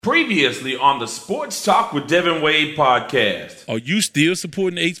Previously on the Sports Talk with Devin Wade podcast. Are you still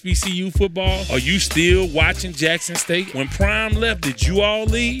supporting HBCU football? Are you still watching Jackson State? When Prime left, did you all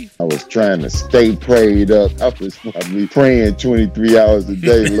leave? I was trying to stay prayed up. I was probably praying 23 hours a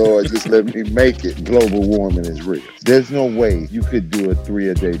day. Lord, just let me make it. Global warming is real. There's no way you could do a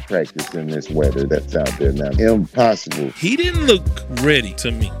 3-a-day practice in this weather that's out there now. Impossible. He didn't look ready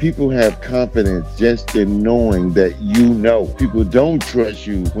to me. People have confidence just in knowing that you know. People don't trust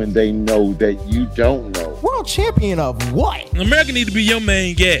you when they know that you don't know. World champion of what? America need to be your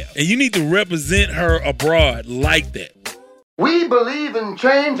main gal, and you need to represent her abroad like that. We believe in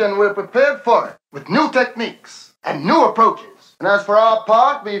change and we're prepared for it with new techniques and new approaches. And as for our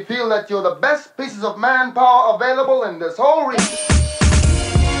part, we feel that you're the best pieces of manpower available in this whole region.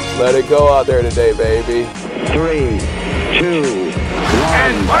 Let it go out there today, baby. 3, 2, 1.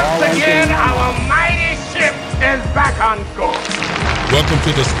 And once again, our mighty ship is back on course. Welcome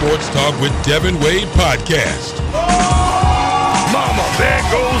to the Sports Talk with Devin Wade podcast. Oh! Mama, there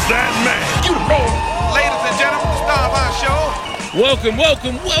goes that man. You the man. Ladies and gentlemen, the star of our show.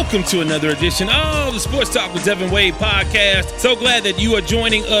 Welcome to another edition of the Sports Talk with Devin Wade podcast. So glad that you are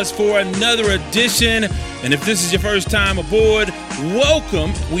joining us for another edition. And if this is your first time aboard,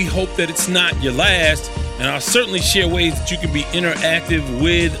 welcome. We hope that it's not your last. And I'll certainly share ways that you can be interactive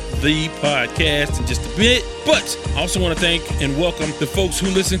with the podcast in just a bit. But I also want to thank and welcome the folks who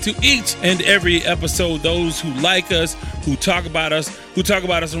listen to each and every episode, those who like us, who talk about us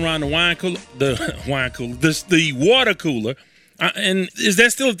around the water cooler. And is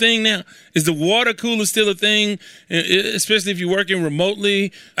that still a thing now? Is the water cooler still a thing, especially if you're working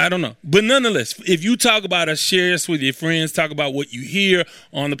remotely? I don't know. But nonetheless, if you talk about us, share us with your friends, talk about what you hear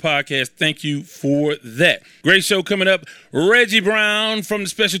on the podcast. Thank you for that. Great show coming up. Reggie Brown from the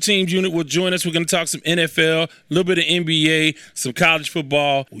Special Teams Unit will join us. We're going to talk some NFL, a little bit of NBA, some college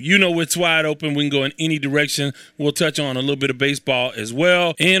football. You know it's wide open. We can go in any direction. We'll touch on a little bit of baseball as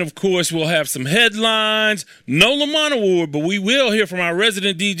well. And, of course, we'll have some headlines. No Lamont Award, but we will hear from our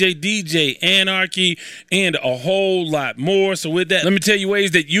resident DJ Anarchy, and a whole lot more. So with that, let me tell you ways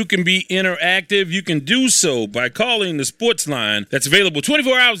that you can be interactive. You can do so by calling the sports line that's available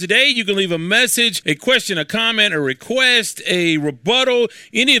 24 hours a day. You can leave a message, a question, a comment, a request, a rebuttal,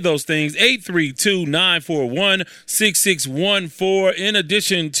 any of those things. 832-941-6614. In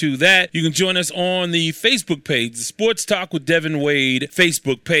addition to that, you can join us on the Facebook page, the Sports Talk with Devin Wade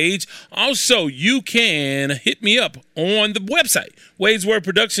Facebook page. Also, you can hit me up on the website,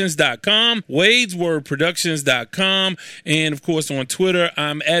 wadeswordproductions.com, and of course on Twitter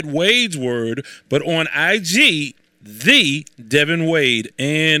I'm at Wadesword, but on IG the Devin Wade,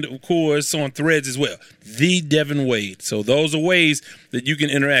 and of course on Threads as well, the Devin Wade. So those are ways that you can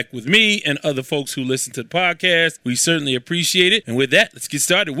interact with me and other folks who listen to the podcast. We certainly appreciate it. And with that, let's get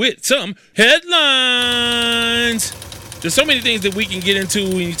started with some headlines. There's so many things that we can get into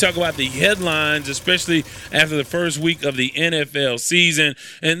when you talk about the headlines, especially after the first week of the NFL season.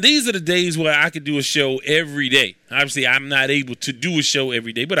 And these are the days where I could do a show every day. Obviously, I'm not able to do a show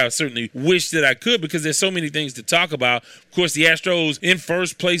every day, but I certainly wish that I could because there's so many things to talk about. Of course, the Astros in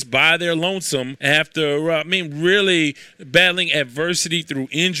first place by their lonesome after, really battling adversity through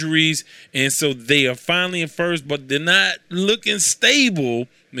injuries. And so they are finally in first, but they're not looking stable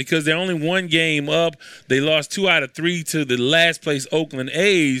because they're only one game up. They lost 2 out of 3 to the last place Oakland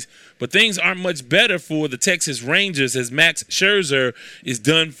A's. But things aren't much better for the Texas Rangers as Max Scherzer is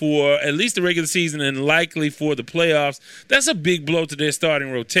done for at least the regular season and likely for the playoffs. That's a big blow to their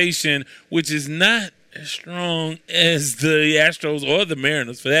starting rotation, which is not as strong as the Astros or the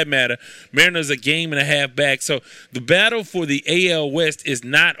Mariners, for that matter. Mariners a game and a half back. So the battle for the AL West is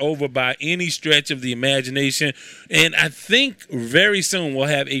not over by any stretch of the imagination. And I think very soon we'll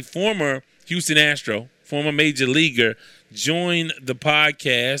have a former Houston Astro, former major leaguer, join the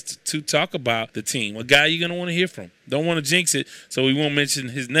podcast to talk about the team. A guy you're going to want to hear from. Don't want to jinx it, so we won't mention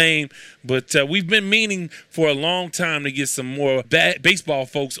his name. But we've been meaning for a long time to get some more baseball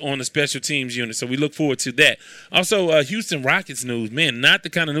folks on the special teams unit, so we look forward to that. Also, Houston Rockets news. Man, not the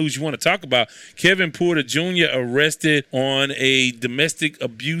kind of news you want to talk about. Kevin Porter Jr. arrested on a domestic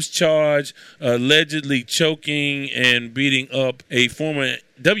abuse charge, allegedly choking and beating up a former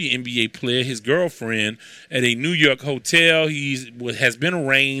WNBA player, his girlfriend, at a New York hotel. He has been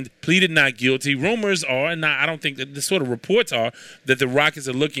arraigned, pleaded not guilty. Rumors are, and I don't think that the sort of reports are, that the Rockets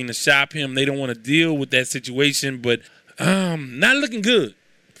are looking to shop him. They don't want to deal with that situation, but not looking good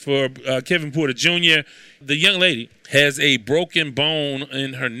for Kevin Porter Jr. The young lady has a broken bone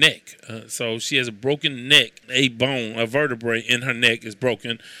in her neck. So she has a broken neck, a bone, a vertebrae in her neck is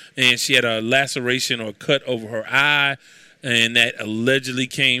broken, and she had a laceration or cut over her eye. and that allegedly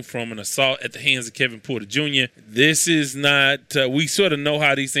came from an assault at the hands of Kevin Porter Jr. This is not we sort of know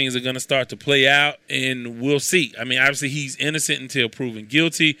how these things are going to start to play out, and we'll see. I mean, obviously he's innocent until proven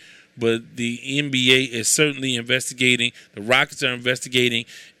guilty, but the NBA is certainly investigating. The Rockets are investigating,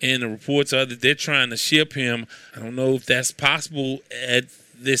 and the reports are that they're trying to ship him. I don't know if that's possible at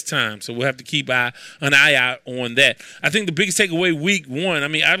this time, so we'll have to keep an eye out on that. I think the biggest takeaway week one, I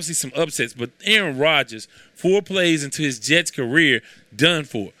mean, obviously some upsets, but Aaron Rodgers, 4 plays into his Jets career, done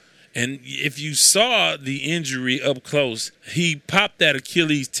for. And if you saw the injury up close, he popped that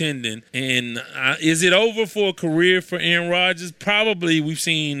Achilles tendon. And is it over for a career for Aaron Rodgers? Probably. We've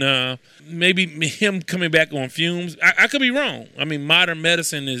seen maybe him coming back on fumes. I could be wrong. I mean, modern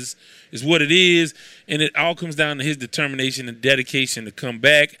medicine is what it is, and it all comes down to his determination and dedication to come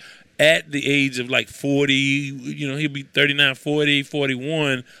back at the age of like 40. You know, he'll be 39, 40,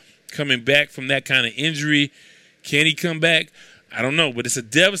 41, coming back from that kind of injury. Can he come back? I don't know, but it's a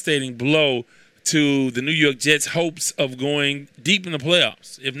devastating blow to the New York Jets' hopes of going deep in the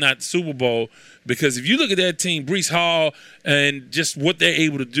playoffs, if not the Super Bowl. Because if you look at that team, Breece Hall and just what they're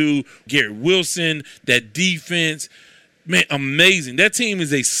able to do, Garrett Wilson, that defense, man, amazing. That team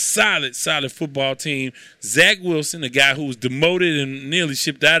is a solid football team. Zach Wilson, the guy who was demoted and nearly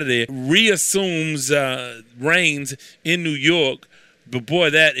shipped out of there, reassumes reigns in New York. But, boy,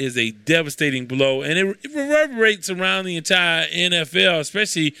 that is a devastating blow. And it reverberates around the entire NFL,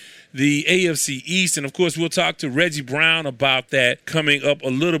 especially the AFC East. And, of course, we'll talk to Reggie Brown about that coming up a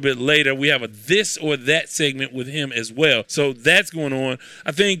little bit later. We have a this or that segment with him as well. So that's going on.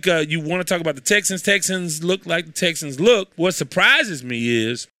 I think you want to talk about the Texans. Texans look like the Texans look. What surprises me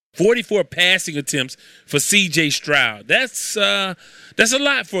is 44 passing attempts for C.J. Stroud. That's a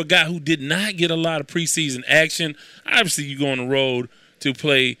lot for a guy who did not get a lot of preseason action. Obviously, you go on the road to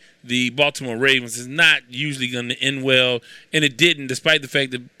play the Baltimore Ravens. It's not usually going to end well, and it didn't, despite the fact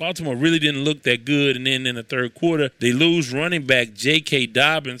that Baltimore really didn't look that good. And then in the third quarter, they lose running back J.K.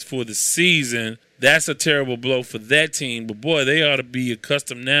 Dobbins for the season. That's a terrible blow for that team. But, boy, they ought to be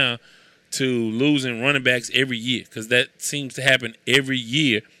accustomed now to losing running backs every year, because that seems to happen every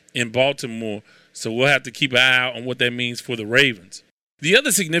year in Baltimore. So we'll have to keep an eye out on what that means for the Ravens. The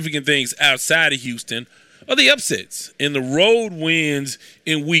other significant things outside of Houston are the upsets and the road wins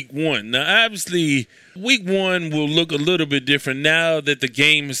in week one. Now, obviously, week one will look a little bit different now that the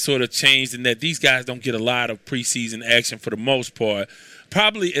game has sort of changed and that these guys don't get a lot of preseason action for the most part.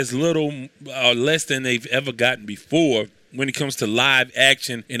 Probably as little or less than they've ever gotten before when it comes to live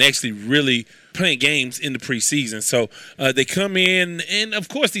action and actually really playing games in the preseason. So they come in, and, of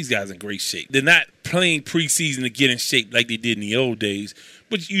course, these guys are in great shape. They're not playing preseason to get in shape like they did in the old days,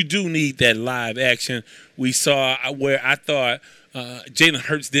 but you do need that live action. We saw where I thought Jalen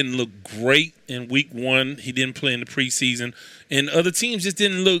Hurts didn't look great in week one. He didn't play in the preseason, and other teams just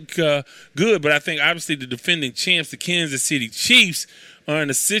didn't look good. But I think, obviously, the defending champs, the Kansas City Chiefs, are in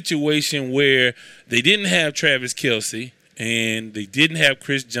a situation where they didn't have Travis Kelce, and they didn't have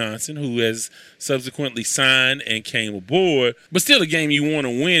Chris Johnson, who has subsequently signed and came aboard. But still a game you want to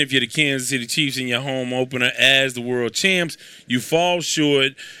win if you're the Kansas City Chiefs in your home opener as the world champs. You fall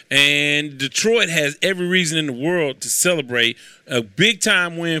short, and Detroit has every reason in the world to celebrate. A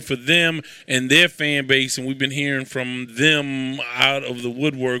big-time win for them and their fan base, and we've been hearing from them out of the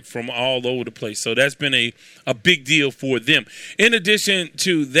woodwork from all over the place. So that's been a big deal for them. In addition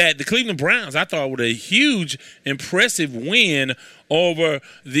to that, the Cleveland Browns, I thought, with a huge, impressive win over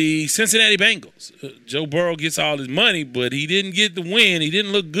the Cincinnati Bengals. Joe Burrow gets all his money, but he didn't get the win. He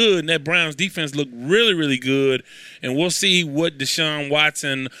didn't look good, and that Browns defense looked really, really good. And we'll see what Deshaun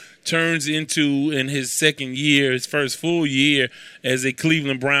Watson turns into in his second year, his first full year as a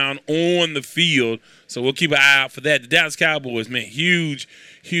Cleveland Brown on the field. So we'll keep an eye out for that. The Dallas Cowboys, man, huge,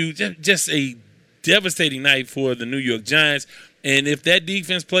 just a devastating night for the New York Giants. And if that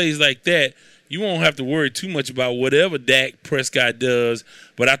defense plays like that, you won't have to worry too much about whatever Dak Prescott does.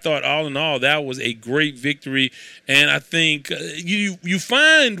 But I thought, all in all, that was a great victory. And I think you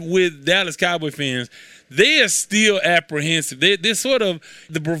find with Dallas Cowboy fans, they are still apprehensive. They're sort of –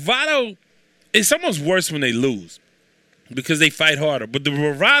 the bravado – it's almost worse when they lose because they fight harder. But the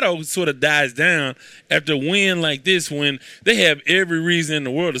bravado sort of dies down after a win like this when they have every reason in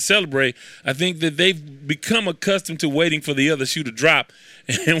the world to celebrate. I think that they've become accustomed to waiting for the other shoe to drop,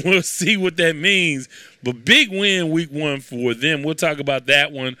 and we'll see what that means. But big win week one for them. We'll talk about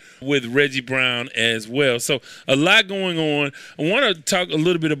that one with Reggie Brown as well. So a lot going on. I want to talk a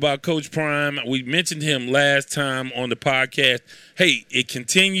little bit about Coach Prime. We mentioned him last time on the podcast. Hey, it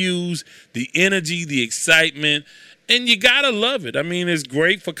continues, the energy, the excitement, and you got to love it. I mean, it's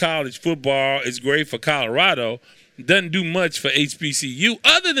great for college football. It's great for Colorado. doesn't do much for HBCU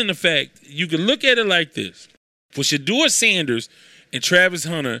other than the fact you can look at it like this. For Shedeur Sanders and Travis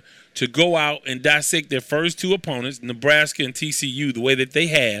Hunter to go out and dissect their first two opponents, Nebraska and TCU, the way that they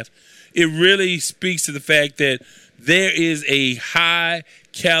have, it really speaks to the fact that there is a high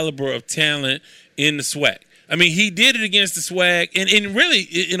caliber of talent in the SWAC. I mean, he did it against the SWAC, and really,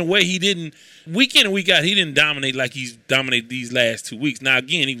 in a way, he didn't, week in and week out, he didn't dominate like he's dominated these last 2 weeks. Now,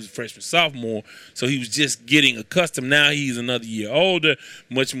 again, he was a freshman, sophomore, so he was just getting accustomed. Now he's another year older,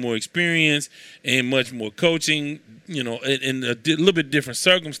 much more experience, and much more coaching, in a little bit different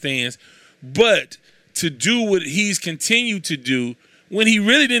circumstance. But to do what he's continued to do, when he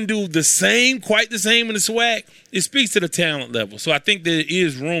really didn't do quite the same in the SWAC, it speaks to the talent level. So I think there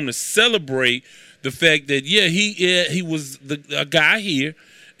is room to celebrate the fact that, he was a guy here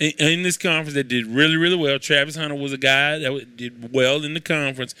in this conference that did really, really well. Travis Hunter was a guy that did well in the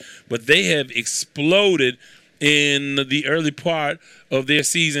conference, but they have exploded in the early part of their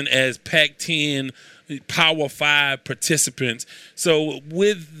season as Pac-10 Power 5 participants. So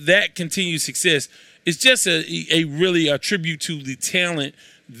with that continued success, it's just really a tribute to the talent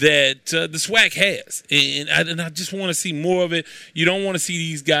that the SWAC has. And I just want to see more of it. You don't want to see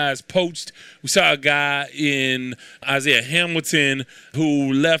these guys poached. We saw a guy in Isaiah Hamilton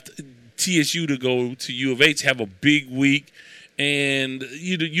who left TSU to go to U of H, have a big week. And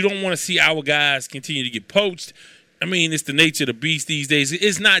you don't want to see our guys continue to get poached. I mean, it's the nature of the beast these days.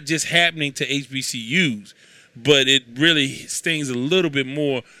 It's not just happening to HBCUs, but it really stings a little bit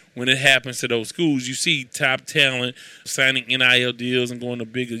more when it happens to those schools. You see top talent signing NIL deals and going to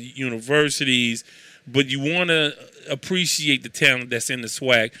bigger universities, but you want to appreciate the talent that's in the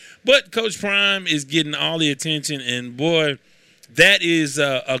SWAC. But Coach Prime is getting all the attention, and, boy, that is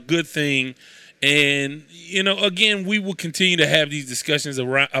a good thing. And, again, we will continue to have these discussions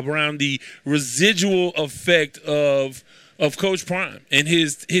around the residual effect of Coach Prime and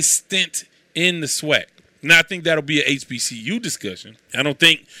his stint in the SWAC. Now, I think that'll be an HBCU discussion. I don't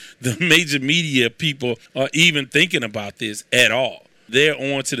think the major media people are even thinking about this at all. They're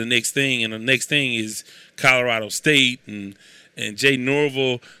on to the next thing, and the next thing is Colorado State and Jay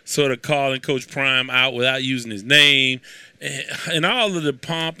Norville sort of calling Coach Prime out without using his name, and all of the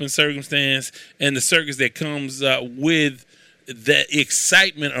pomp and circumstance and the circus that comes with that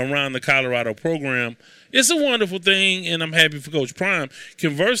excitement around the Colorado program. It's a wonderful thing, and I'm happy for Coach Prime.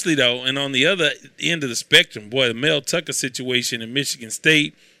 Conversely, though, and on the other end of the spectrum, boy, the Mel Tucker situation in Michigan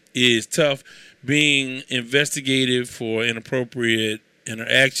State is tough, being investigated for inappropriate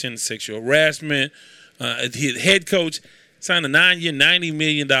interaction, sexual harassment. His head coach signed a 9-year, $90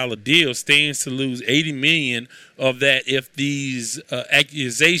 million deal, stands to lose $80 million of that if these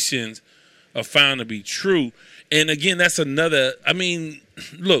accusations are found to be true. And, again, that's another – I mean,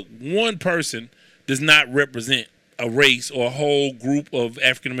 look, one person – does not represent a race or a whole group of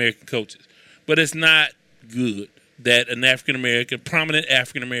African-American coaches. But it's not good that an prominent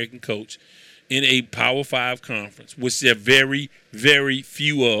African-American coach in a Power 5 conference, which there are very, very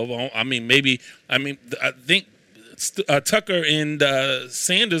few of. I think Tucker and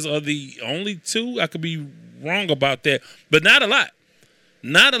Sanders are the only two. I could be wrong about that, but not a lot.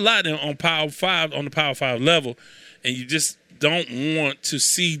 Not a lot on Power 5, on the Power 5 level, and you just don't want to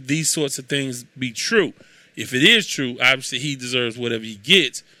see these sorts of things be true. If it is true, obviously he deserves whatever he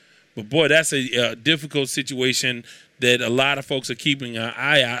gets. But, boy, that's a difficult situation that a lot of folks are keeping an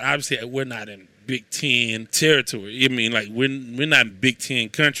eye out. Obviously, we're not in Big Ten territory. I mean, like, we're not in Big Ten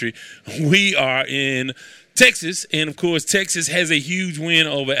country. We are in Texas, and, of course, Texas has a huge win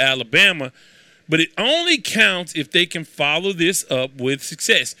over Alabama. But it only counts if they can follow this up with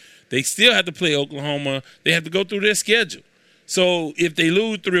success. They still have to play Oklahoma. They have to go through their schedule. So if they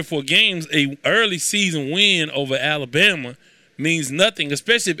lose 3 or 4 games, an early season win over Alabama means nothing,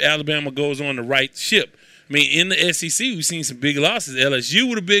 especially if Alabama goes on the right ship. I mean, in the SEC, we've seen some big losses. LSU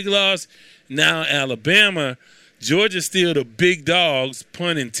with a big loss. Now Alabama. Georgia's still the big dogs,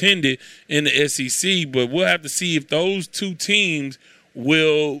 pun intended, in the SEC. But we'll have to see if those two teams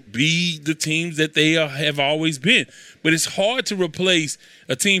will be the teams that they have always been. But it's hard to replace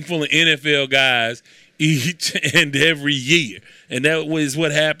a team full of NFL guys each and every year. And that is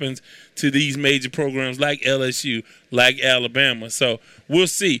what happens to these major programs like LSU, like Alabama. So we'll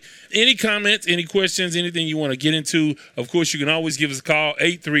see. Any comments, any questions, anything you want to get into, of course, you can always give us a call,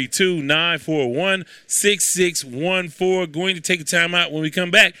 832-941-6614. Going to take a time out when we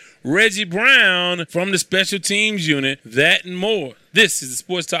come back. Reggie Brown from the Special Teams Unit, that and more. This is the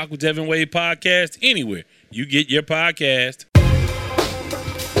Sports Talk with Devin Wade podcast, anywhere you get your podcast.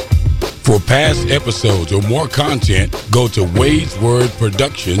 For past episodes or more content, go to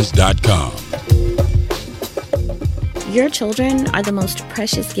wadeswordproductions.com. Your children are the most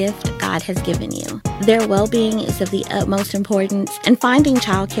precious gift God has given you. Their well-being is of the utmost importance, and finding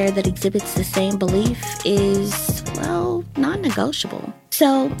childcare that exhibits the same belief is, well, non-negotiable.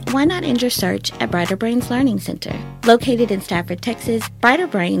 So why not end your search at Brighter Brains Learning Center? Located in Stafford, Texas, Brighter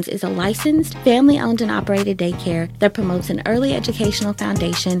Brains is a licensed, family-owned and operated daycare that promotes an early educational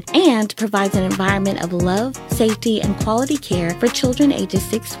foundation and provides an environment of love, safety, and quality care for children ages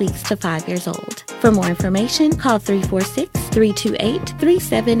 6 weeks to 5 years old. For more information, call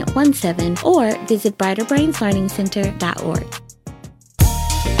 346-328-3717 or visit brighterbrainslearningcenter.org.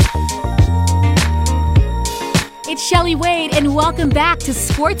 It's Shelley Wade, and welcome back to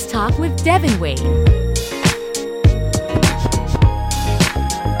Sports Talk with Devin Wade. I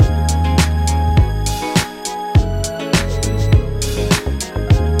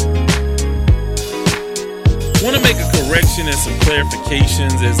want to make a correction and some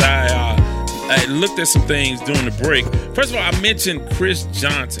clarifications as I looked at some things during the break. First of all, I mentioned Chris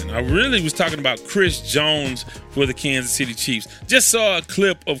Johnson. I really was talking about Chris Jones for the Kansas City Chiefs. Just saw a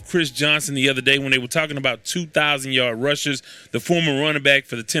clip of Chris Johnson the other day when they were talking about 2,000-yard rushers, the former running back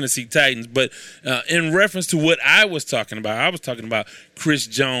for the Tennessee Titans. But in reference to what I was talking about Chris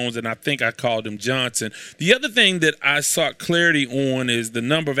Jones, and I think I called him Johnson. The other thing that I sought clarity on is the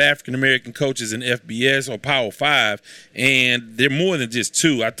number of African-American coaches in FBS or Power 5, and they're more than just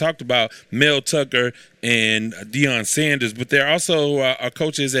two. I talked about Mel Tucker and Deion Sanders, but there also are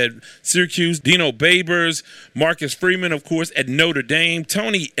coaches at Syracuse, Dino Babers, Marcus Freeman, of course, at Notre Dame,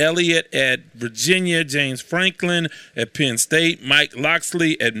 Tony Elliott at Virginia, James Franklin at Penn State, Mike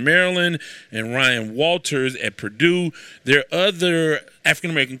Loxley at Maryland, and Ryan Walters at Purdue. There are other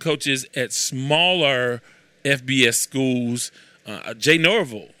African-American coaches at smaller FBS schools. Jay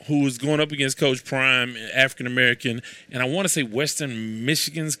Norville, who is going up against Coach Prime, African-American, and I want to say Western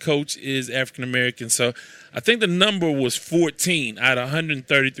Michigan's coach is African-American. So I think the number was 14 out of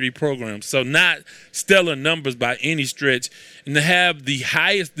 133 programs. So not stellar numbers by any stretch. And to have the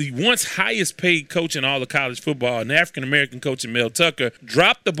once highest paid coach in all of college football, an African-American coach in Mel Tucker,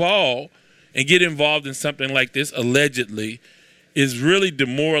 drop the ball and get involved in something like this, allegedly, is really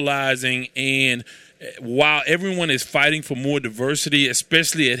demoralizing. And while everyone is fighting for more diversity,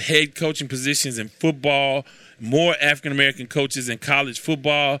 especially at head coaching positions in football, more African-American coaches in college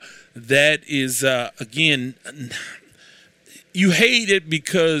football, that is, again, you hate it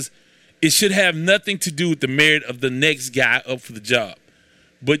because it should have nothing to do with the merit of the next guy up for the job.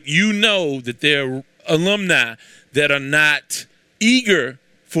 But you know that there are alumni that are not eager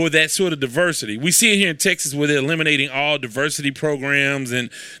for that sort of diversity. We see it here in Texas where they're eliminating all diversity programs, and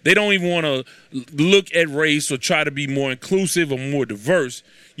they don't even want to look at race or try to be more inclusive or more diverse.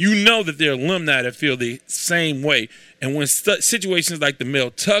 You know that there are alumni that feel the same way. And when situations like the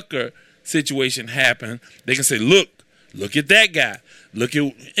Mel Tucker situation happen, they can say, look at that guy.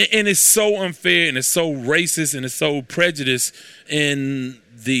 And it's so unfair and it's so racist and it's so prejudiced in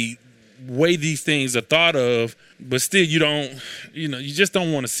the way these things are thought of. But still, you just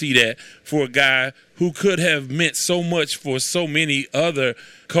don't want to see that for a guy who could have meant so much for so many other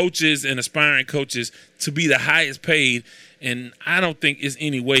coaches and aspiring coaches to be the highest paid. And I don't think there's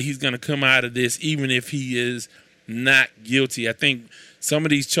any way he's going to come out of this, even if he is not guilty. I think some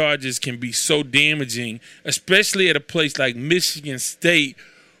of these charges can be so damaging, especially at a place like Michigan State,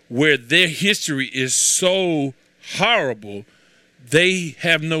 where their history is so horrible. They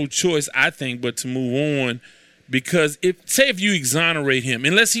have no choice, I think, but to move on. Because if you exonerate him,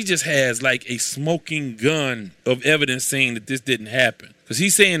 unless he just has like a smoking gun of evidence saying that this didn't happen, because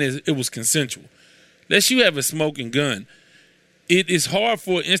he's saying it was consensual. Unless you have a smoking gun, it is hard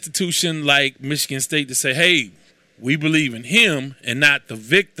for an institution like Michigan State to say, hey, we believe in him and not the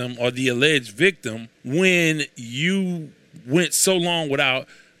victim or the alleged victim when you went so long without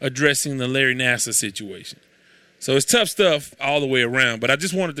addressing the Larry Nassar situation. So it's tough stuff all the way around, but I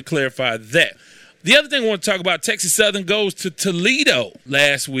just wanted to clarify that. The other thing I want to talk about, Texas Southern goes to Toledo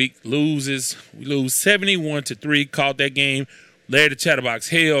last week, We lose 71-3, called that game, Larry the Chatterbox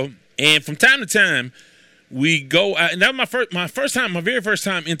hell. And from time to time, we go out, and that was my very first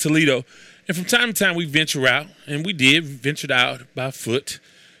time in Toledo. And from time to time, we venture out, and we ventured out by foot.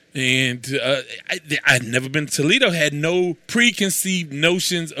 And I'd never been to Toledo, had no preconceived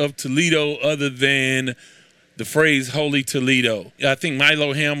notions of Toledo other than the phrase Holy Toledo. I think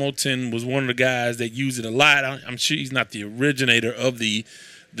Milo Hamilton was one of the guys that used it a lot. I'm sure he's not the originator of the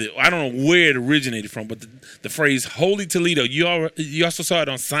I don't know where it originated from, but the phrase Holy Toledo, you also saw it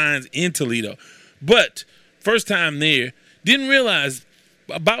on signs in Toledo. But first time there, didn't realize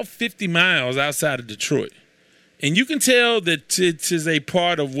about 50 miles outside of Detroit. And you can tell that it is a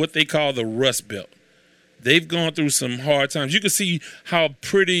part of what they call the Rust Belt. they've gone through some hard times. You can see how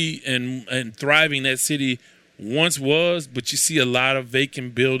pretty and thriving that city once was, but you see a lot of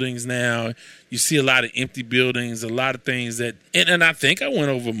vacant buildings now. You see a lot of empty buildings, a lot of things that, and I think I went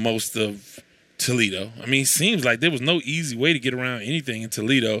over most of Toledo. I mean, it seems like there was no easy way to get around anything in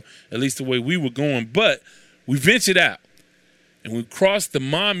Toledo, at least the way we were going. But we ventured out and we crossed the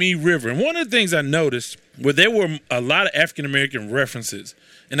Maumee River. And one of the things I noticed were there were a lot of African-American references.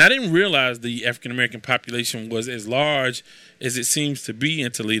 And I didn't realize the African-American population was as large as it seems to be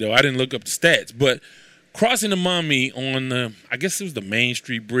in Toledo. I didn't look up the stats, but crossing the Maumee on the, I guess it was the Main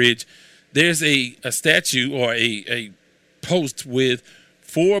Street Bridge, there's a statue or a post with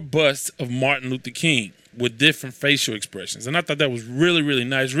 4 busts of Martin Luther King with different facial expressions. And I thought that was really, really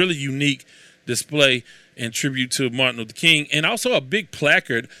nice, really unique display and tribute to Martin Luther King. And also a big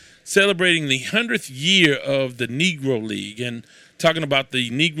placard celebrating the 100th year of the Negro League and talking about the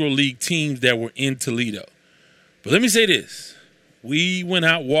Negro League teams that were in Toledo. But let me say this. We went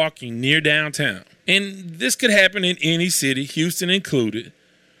out walking near downtown. And this could happen in any city, Houston included.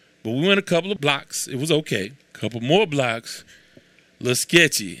 But we went a couple of blocks. It was okay. A couple more blocks. A little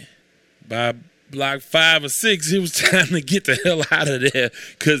sketchy. By block 5 or 6, it was time to get the hell out of there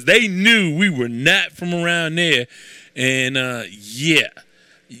because they knew we were not from around there. And, yeah,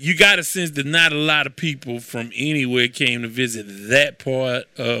 you got a sense that not a lot of people from anywhere came to visit that part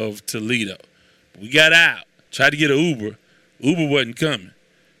of Toledo. We got out, tried to get an Uber. Uber wasn't coming.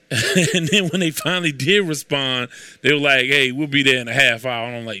 And then when they finally did respond, they were like, hey, we'll be there in a half hour.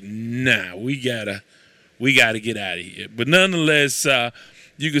 And I'm like, nah, we gotta get out of here. But nonetheless,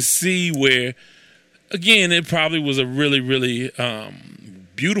 you could see where, again, it probably was a really, really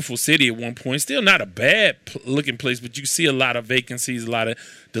beautiful city at one point. Still not a bad looking place, but you see a lot of vacancies, a lot of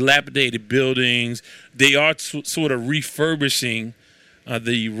dilapidated buildings. They are sort of refurbishing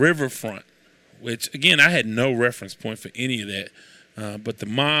the riverfront, which, again, I had no reference point for any of that. But the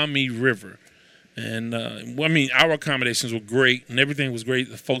Maumee River. And, I mean, our accommodations were great, and everything was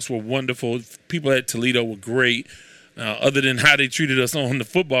great. The folks were wonderful. People at Toledo were great, other than how they treated us on the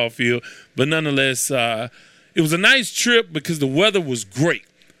football field. But nonetheless, it was a nice trip because the weather was great.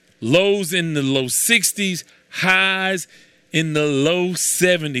 Lows in the low 60s, highs in the low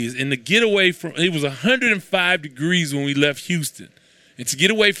 70s. And to get away from, it was 105 degrees when we left Houston. And to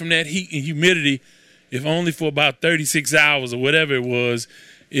get away from that heat and humidity, if only for about 36 hours or whatever it was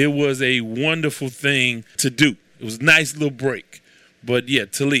a wonderful thing to do. It was a nice little break. But, yeah,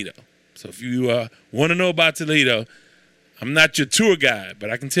 Toledo. So if you want to know about Toledo, I'm not your tour guide, but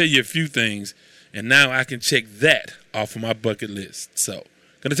I can tell you a few things, and now I can check that off of my bucket list. So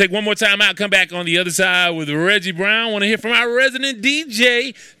going to take one more time out, come back on the other side with Reggie Brown. Want to hear from our resident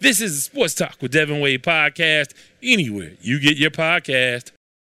DJ. This is Sports Talk with Devin Wade podcast, anywhere you get your podcast.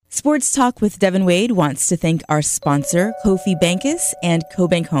 Sports Talk with Devin Wade wants to thank our sponsor, Kofi Bankus and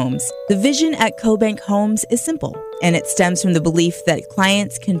CoBank Homes. The vision at CoBank Homes is simple, and it stems from the belief that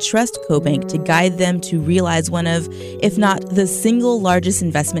clients can trust CoBank to guide them to realize one of, if not the single largest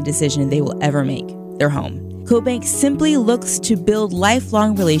investment decision they will ever make, their home. CoBank simply looks to build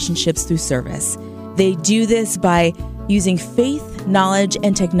lifelong relationships through service. They do this by using faith, knowledge,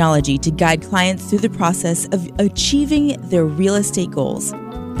 and technology to guide clients through the process of achieving their real estate goals.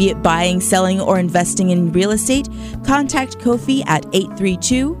 Be it buying, selling, or investing in real estate, contact Kofi at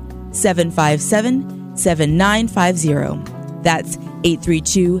 832-757-7950. That's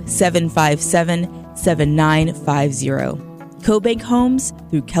 832-757-7950. CoBank Homes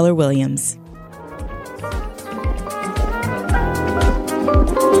through Keller Williams.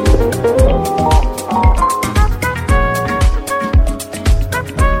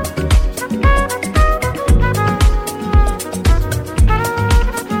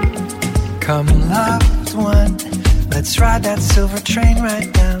 Come, loved one, let's ride that silver train right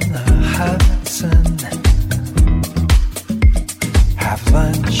down the Hudson. Have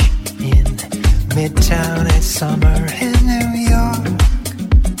lunch in Midtown, it's summer in New York.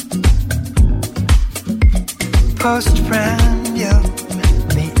 Postprandial,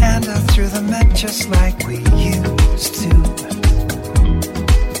 meander through the Met just like we used to.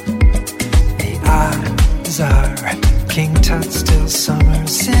 The odds are King Tut still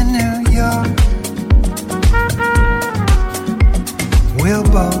summers in New York. We'll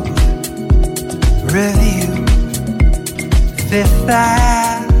both review Fifth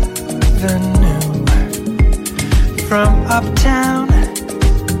Avenue from uptown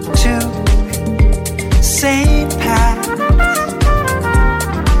to St. Pat's.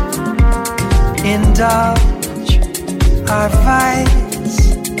 Indulge our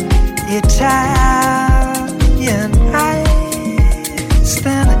vice, Italian ice,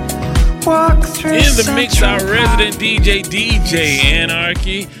 then walk through In the mix, our Central resident DJ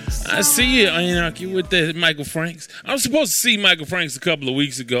Anarchy. I see you, Anarchy, with that Michael Franks. I was supposed to see Michael Franks a couple of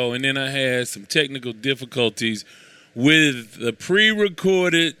weeks ago, and then I had some technical difficulties with the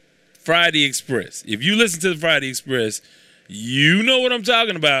pre-recorded Friday Express. If you listen to the Friday Express, you know what I'm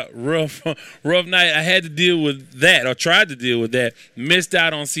talking about. Rough night. I had to deal with that, or tried to deal with that. Missed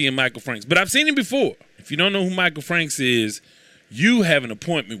out on seeing Michael Franks. But I've seen him before. If you don't know who Michael Franks is, you have an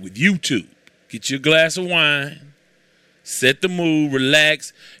appointment with YouTube. Get you a glass of wine, set the mood,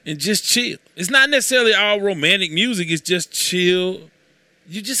 relax, and just chill. It's not necessarily all romantic music. It's just chill.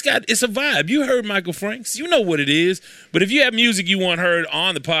 It's a vibe. You heard Michael Franks. You know what it is. But if you have music you want heard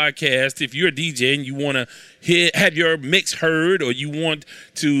on the podcast, if you're a DJ and you want to have your mix heard, or you want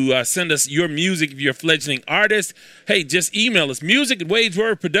to send us your music if you're a fledgling artist, hey, just email us,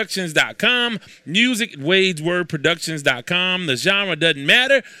 music@wadeswordproductions.com, music@wadeswordproductions.com. The genre doesn't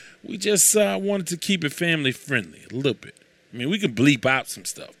matter. We just wanted to keep it family friendly a little bit. I mean, we can bleep out some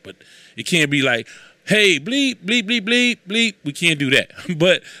stuff, but it can't be like, hey, bleep, bleep, bleep, bleep, bleep. We can't do that.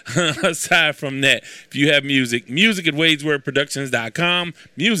 But aside from that, if you have music @wadeswordproductions.com,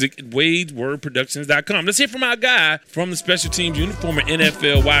 music@wadeswordproductions.com. Let's hear from our guy from the special teams unit, former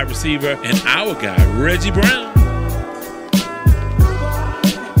NFL wide receiver, and our guy, Reggie Brown.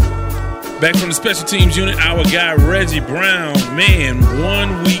 Back from the special teams unit, our guy, Reggie Brown. Man,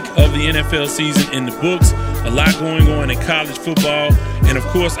 1 week of the NFL season in the books. A lot going on in college football. And, of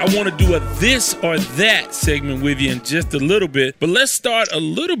course, I want to do a this or that segment with you in just a little bit. But let's start a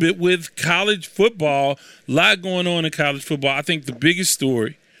little bit with college football. A lot going on in college football. I think the biggest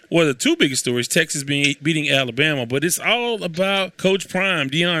story, or the two biggest stories, Texas beating Alabama, but it's all about Coach Prime,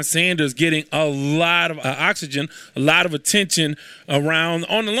 Deion Sanders, getting a lot of oxygen, a lot of attention around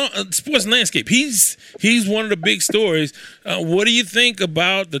on the sports landscape. He's one of the big stories. What do you think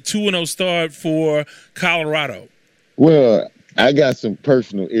about the 2-0 start for Colorado? Well, I got some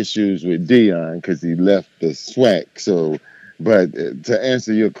personal issues with Deion because he left the SWAC. But to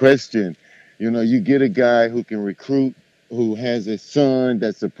answer your question, you get a guy who can recruit, who has a son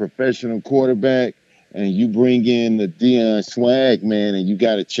that's a professional quarterback, and you bring in the Deion swag, man, and you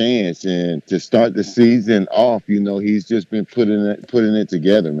got a chance. And to start the season off, he's just been putting it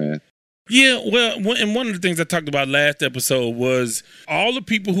together, man. Yeah, well, and one of the things I talked about last episode was all the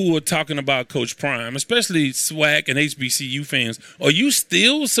people who were talking about Coach Prime, especially SWAC and HBCU fans. Are you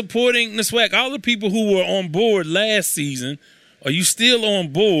still supporting the SWAC? All the people who were on board last season, are you still on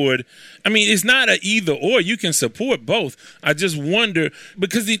board? I mean, it's not an either or. You can support both. I just wonder,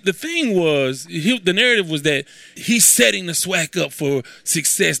 because the thing was, the narrative was that he's setting the SWAC up for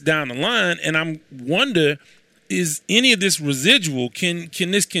success down the line, and I wonder, is any of this residual? Can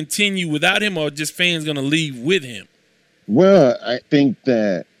this continue without him, or just fans going to leave with him? Well, I think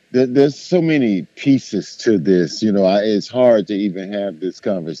that there's so many pieces to this. It's hard to even have this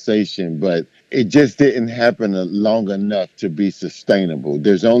conversation, but it just didn't happen long enough to be sustainable.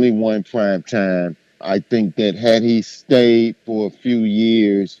 There's only one prime time. I think that had he stayed for a few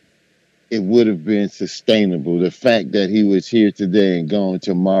years, it would have been sustainable. The fact that he was here today and gone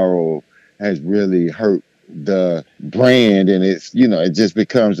tomorrow has really hurt the brand, and it just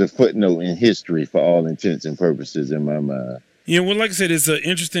becomes a footnote in history for all intents and purposes in my mind. Yeah, well, like I said, it's an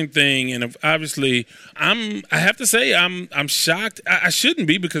interesting thing, and obviously, I have to say, I'm shocked. I shouldn't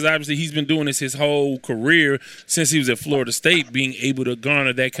be, because obviously he's been doing this his whole career since he was at Florida State, being able to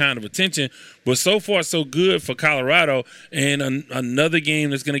garner that kind of attention. But so far, so good for Colorado, and another game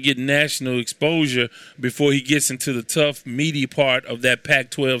that's going to get national exposure before he gets into the tough, meaty part of that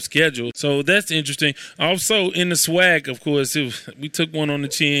Pac-12 schedule. So that's interesting. Also, in the SWAC, of course, we took one on the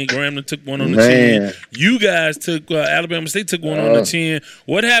chin. Grambling took one on the chin. You guys took Alabama State took one on the chin.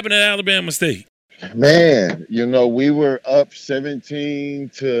 What happened at Alabama State? Man, we were up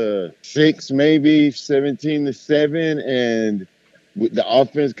 17-6, maybe 17-7, and the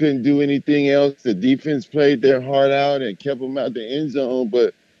offense couldn't do anything else. The defense played their heart out and kept them out the end zone.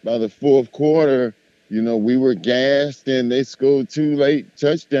 But by the fourth quarter, we were gassed, and they scored 2 late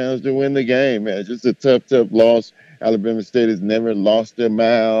touchdowns to win the game, man. Just a tough loss. Alabama State has never lost their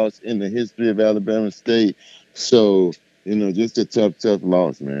mouths in the history of Alabama State. So, just a tough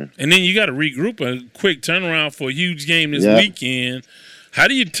loss, man. And then you got to regroup, a quick turnaround for a huge game this weekend. How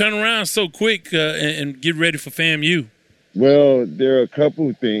do you turn around so quick and get ready for FAMU? Well, there are a couple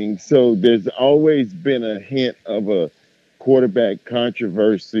of things. So there's always been a hint of a quarterback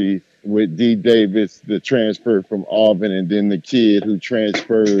controversy with D. Davis, the transfer from Auburn, and then the kid who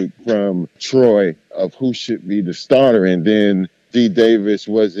transferred from Troy, of who should be the starter. And then D. Davis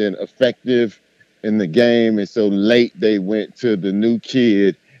wasn't effective in the game, and so late they went to the new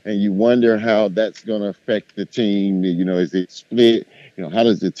kid, and you wonder how that's going to affect the team. You know, is it split? You know, how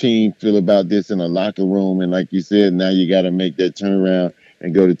does the team feel about this in a locker room? And like you said, now you got to make that turnaround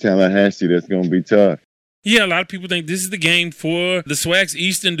and go to Tallahassee. That's going to be tough. Yeah, a lot of people think this is the game for the SWAC's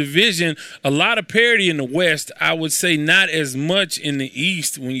Eastern Division. A lot of parity in the West. I would say not as much in the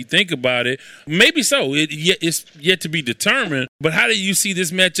East when you think about it. Maybe so. It's yet to be determined. But how do you see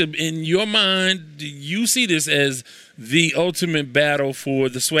this matchup in your mind? Do you see this as the ultimate battle for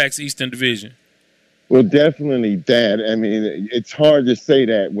the SWAC's Eastern Division? Well, definitely that. I mean, it's hard to say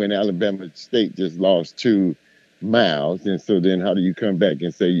that when Alabama State just lost 2 miles. And so then how do you come back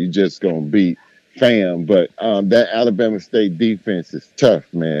and say you just going to beat FAM? But that Alabama State defense is tough,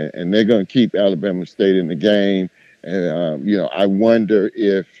 man. And they're going to keep Alabama State in the game. And, you know, I wonder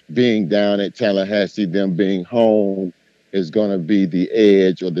if being down at Tallahassee, them being home, is going to be the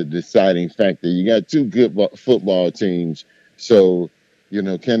edge or the deciding factor. You got 2 good football teams. So, you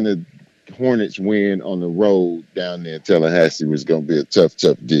know, can the Hornets win on the road down there in Tallahassee was going to be a tough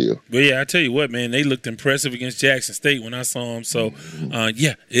deal. But yeah, I tell you what, man, they looked impressive against Jackson State when I saw them. So,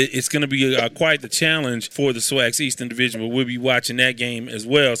 it's going to be quite the challenge for the SWAC's Eastern Division, but we'll be watching that game as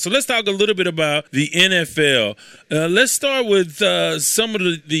well. So let's talk a little bit about the NFL. Let's start with some of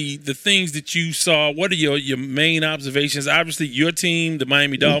the things that you saw. What are your main observations? Obviously, your team, the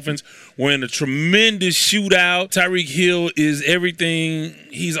Miami Dolphins, were in a tremendous shootout. Tyreek Hill is everything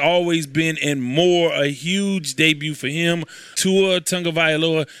he's always been and more. A huge debut for him. Tua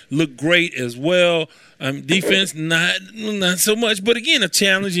Tagovailoa looked great as well. Defense, not so much, but again, a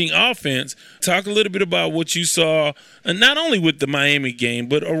challenging offense. Talk a little bit about what you saw, not only with the Miami game,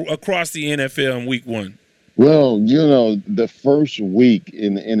 but across the NFL in Week 1. Well, you know, the first week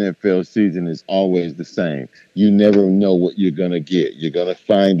in the NFL season is always the same. You never know what you're going to get. You're going to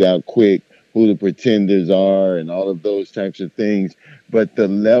find out quick who the pretenders are and all of those types of things. But the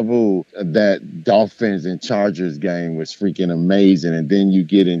level of that Dolphins and Chargers game was freaking amazing. And then you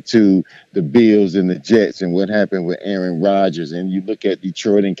get into the Bills and the Jets and what happened with Aaron Rodgers. And you look at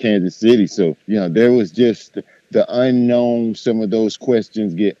Detroit and Kansas City. So, you know, there was just the unknown. Some of those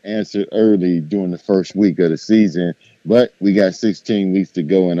questions get answered early during the first week of the season. But we got 16 weeks to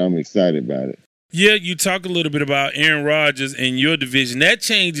go, and I'm excited about it. Yeah, you talk a little bit about Aaron Rodgers and your division. That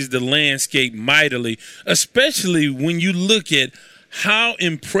changes the landscape mightily, especially when you look at how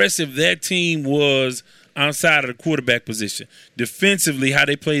impressive that team was outside of the quarterback position. Defensively, how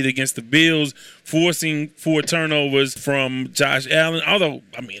they played against the Bills, forcing 4 turnovers from Josh Allen, although,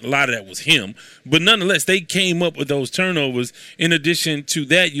 I mean, a lot of that was him. But nonetheless, they came up with those turnovers. In addition to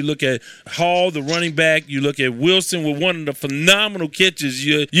that, you look at Hall, the running back. You look at Wilson with one of the phenomenal catches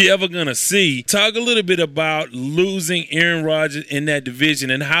you're ever going to see. Talk a little bit about losing Aaron Rodgers in that division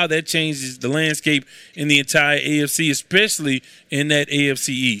and how that changes the landscape in the entire AFC, especially in that AFC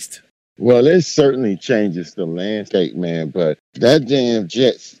East. Well, it certainly changes the landscape, man, but that damn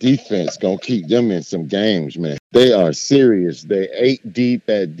Jets defense going to keep them in some games, man. They are serious. They 8 deep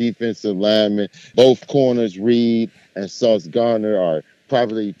at defensive linemen. Both corners, Reed and Sauce Gardner, are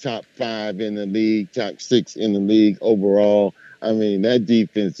probably top 5 in the league, top 6 in the league overall. I mean, that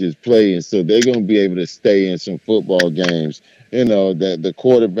defense is playing, so they're going to be able to stay in some football games. You know, the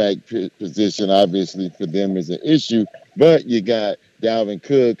quarterback position, obviously, for them is an issue, but you got Dalvin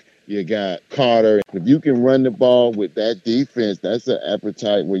Cook. You got Carter. If you can run the ball with that defense, that's an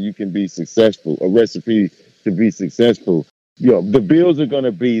appetite where you can be successful, a recipe to be successful. You know, the Bills are going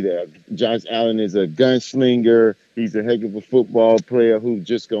to be there. Josh Allen is a gunslinger. He's a heck of a football player who's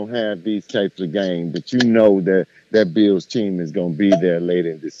just going to have these types of games. But you know that Bills team is going to be there late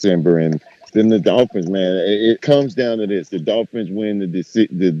in December. And then the Dolphins, man, it comes down to this. The Dolphins win the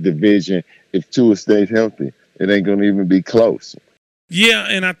division if Tua stays healthy. It ain't going to even be close. Yeah,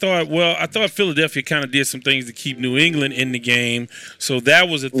 and I thought Philadelphia kind of did some things to keep New England in the game, so that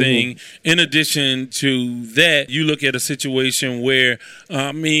was a thing. Mm-hmm. In addition to that, you look at a situation where,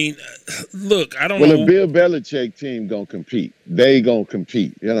 I don't know. Well, the Bill Belichick team going to compete. They going to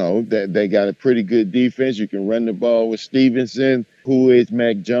compete. You know, they got a pretty good defense. You can run the ball with Stevenson. Who is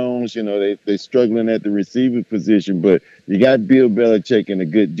Mac Jones? You know, they're struggling at the receiver position, but you got Bill Belichick and a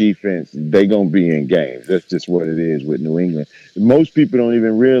good defense. They're going to be in games. That's just what it is with New England. Most people don't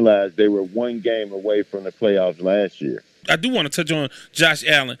even realize they were 1 game away from the playoffs last year. I do want to touch on Josh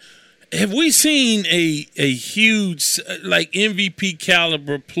Allen. Have we seen a huge, like, MVP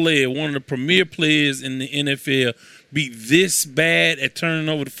caliber player, one of the premier players in the NFL, be this bad at turning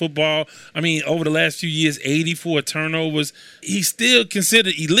over the football? I mean, over the last few years, 84 turnovers. He's still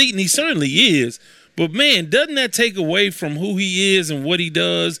considered elite, and he certainly is. But, man, doesn't that take away from who he is and what he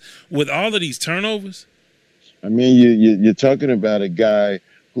does with all of these turnovers? I mean, you're talking about a guy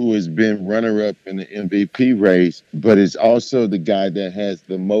who has been runner-up in the MVP race, but is also the guy that has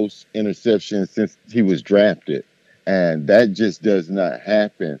the most interceptions since he was drafted. And that just does not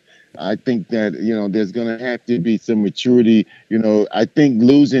happen. I think that, there's going to have to be some maturity. I think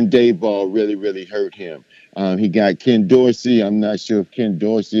losing Dayball really, really hurt him. He got Ken Dorsey. I'm not sure if Ken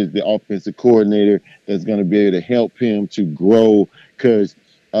Dorsey is the offensive coordinator that's going to be able to help him to grow, because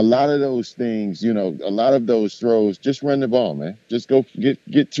a lot of those things, a lot of those throws, just run the ball, man. Just go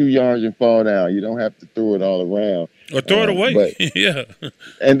get 2 yards and fall down. You don't have to throw it all around. Or throw it away. Yeah.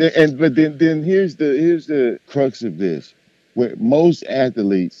 But then here's the crux of this. With most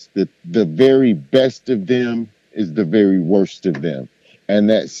athletes, the very best of them is the very worst of them. And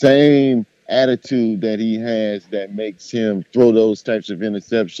that same attitude that he has that makes him throw those types of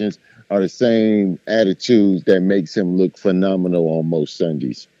interceptions are the same attitudes that makes him look phenomenal on most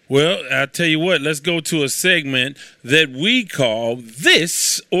Sundays. Well, I'll tell you what, let's go to a segment that we call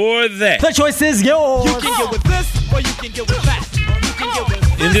This or That. The choice is yours. You can get with this or you can get with that.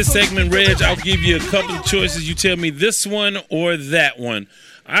 In this segment, Reg, I'll give you a couple of choices. You tell me this one or that one.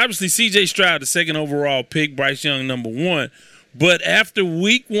 Obviously, C.J. Stroud, the second overall pick, Bryce Young, number 1. But after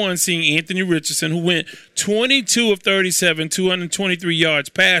week 1, seeing Anthony Richardson, who went 22 of 37, 223 yards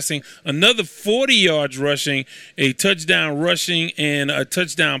passing, another 40 yards rushing, a touchdown rushing, and a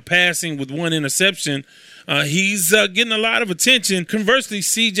touchdown passing with 1 interception, he's getting a lot of attention. Conversely,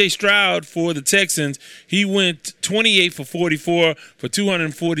 C.J. Stroud for the Texans, he went 28 for 44 for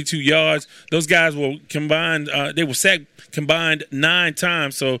 242 yards. Those guys were combined, they were sacked combined 9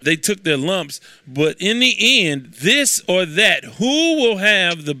 times, so they took their lumps. But in the end, this or that, who will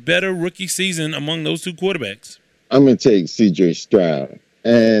have the better rookie season among those two quarterbacks? I'm going to take C.J. Stroud.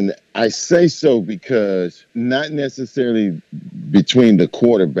 And I say so because not necessarily between the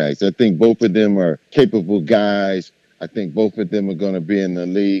quarterbacks. I think both of them are capable guys. I think both of them are going to be in the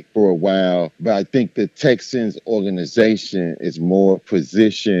league for a while. But I think the Texans organization is more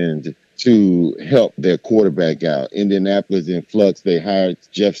positioned to help their quarterback out. Indianapolis in flux. They hired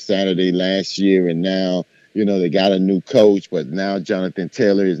Jeff Saturday last year, and now, they got a new coach, but now Jonathan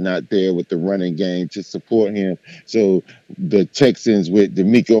Taylor is not there with the running game to support him. So the Texans with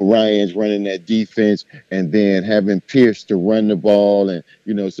DeMeco Ryans running that defense and then having Pierce to run the ball and,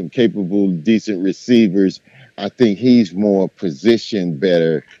 some capable, decent receivers, I think he's more positioned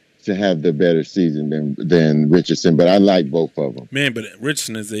better to have the better season than Richardson. But I like both of them. Man, but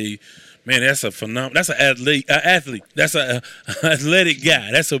Richardson is that's a phenomenal. That's an athlete. That's an athletic guy.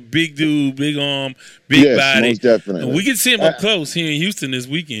 That's a big dude, big arm, big body. Most definitely. And we can see him up close here in Houston this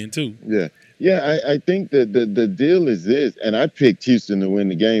weekend too. Yeah. I think that the deal is this, and I picked Houston to win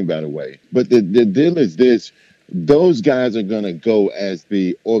the game, by the way. But the deal is this: those guys are going to go as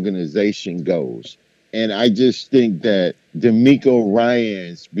the organization goes. And I just think that DeMeco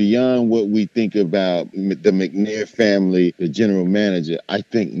Ryans, beyond what we think about the McNair family, the general manager, I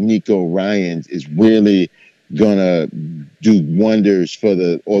think Nico Ryans is really going to do wonders for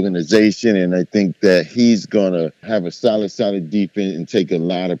the organization. And I think that he's going to have a solid defense and take a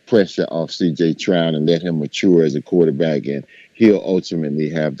lot of pressure off C.J. Stroud and let him mature as a quarterback. And he'll ultimately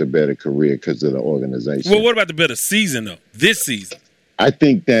have the better career because of the organization. Well, what about the better season, though, this season? I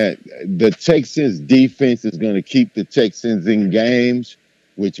think that the Texans defense is going to keep the Texans in games,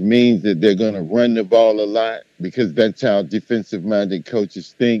 which means that they're going to run the ball a lot because that's how defensive-minded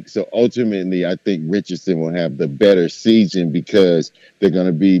coaches think. So ultimately, I think Richardson will have the better season because they're going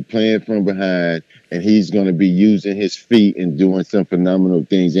to be playing from behind and he's going to be using his feet and doing some phenomenal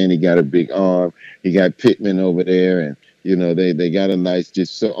things. And he got a big arm. He got Pittman over there and, they got a nice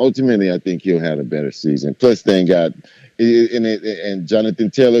so ultimately, I think he'll have a better season. Plus, they got and Jonathan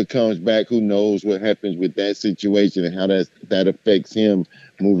Taylor comes back. Who knows what happens with that situation and how that affects him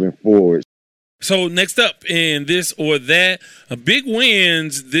moving forward. So next up in this or that, big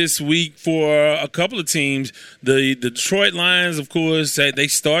wins this week for a couple of teams. The Detroit Lions, of course, they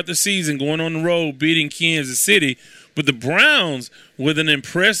start the season going on the road, beating Kansas City. But the Browns with an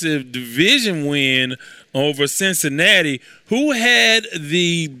impressive division win over Cincinnati. Who had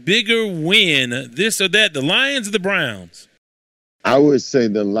the bigger win, this or that, the Lions or the Browns? I would say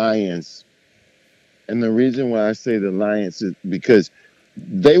the Lions. And the reason why I say the Lions is because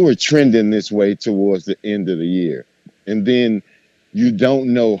they were trending this way towards the end of the year. And then you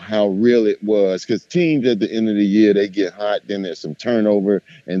don't know how real it was because teams at the end of the year, they get hot, then there's some turnover,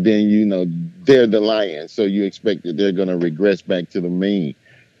 and then, they're the Lions. So you expect that they're going to regress back to the mean.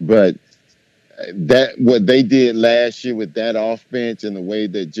 But that what they did last year with that offense and the way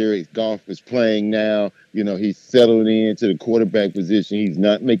that Jared Goff is playing now, he's settled into the quarterback position. He's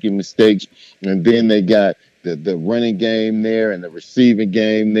not making mistakes. And then they got the running game there and the receiving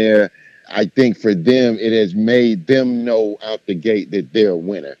game there. I think for them, it has made them know out the gate that they're a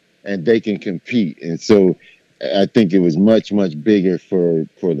winner and they can compete. And so I think it was much, much bigger for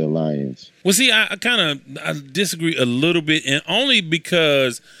the Lions. Well, see, I disagree a little bit, and only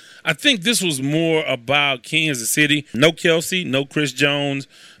because I think this was more about Kansas City. No Kelsey, no Chris Jones,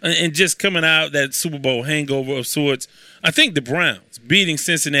 and just coming out that Super Bowl hangover of sorts. I think the Browns beating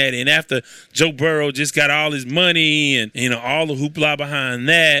Cincinnati, and after Joe Burrow just got all his money and all the hoopla behind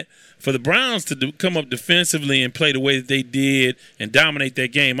that, for the Browns to come up defensively and play the way that they did and dominate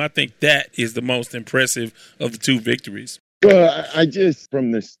that game, I think that is the most impressive of the two victories. Well, I just,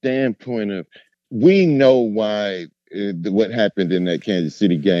 from the standpoint of, we know why what happened in that Kansas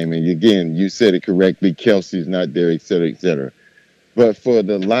City game. And again, you said it correctly. Kelsey's not there, et cetera, et cetera. But for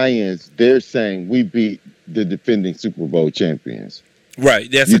the Lions, they're saying we beat the defending Super Bowl champions. Right.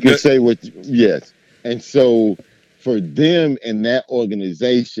 You can say yes. And so for them and that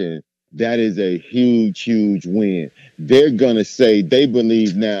organization, that is a huge, huge win. They're going to say they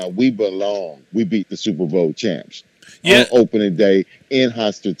believe now we belong. We beat the Super Bowl champs on opening day in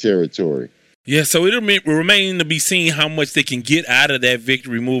hostile territory. Yeah, so it'll remain to be seen how much they can get out of that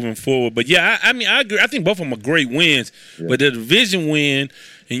victory moving forward. But, yeah, I mean, I agree. I think both of them are great wins. Yeah. But the division win,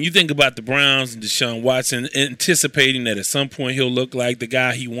 and you think about the Browns and Deshaun Watson anticipating that at some point he'll look like the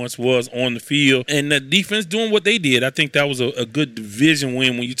guy he once was on the field, and the defense doing what they did. I think that was a good division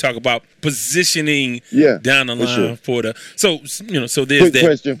win when you talk about positioning down the line for the – so there's that.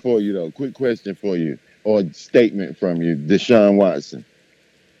 Quick question for you, or statement from you, Deshaun Watson.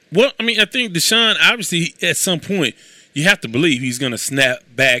 Well, I mean, I think Deshaun, obviously, at some point, you have to believe he's going to snap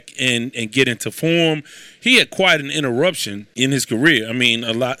back and get into form. He had quite an interruption in his career. I mean,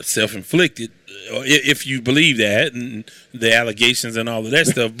 a lot self-inflicted, if you believe that, and the allegations and all of that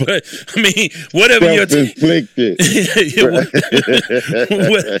stuff. But, I mean, whatever your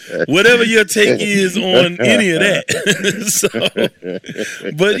whatever your take is on any of that.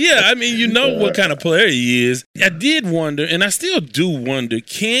 But, yeah, I mean, what kind of player he is. I did wonder, and I still do wonder,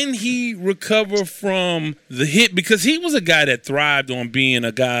 can he recover from the hit? Because he was a guy that thrived on being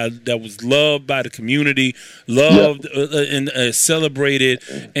a guy that was loved by the community, loved and celebrated,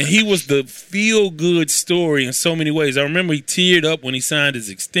 and he was the feel-good story in so many ways. I remember he teared up when he signed his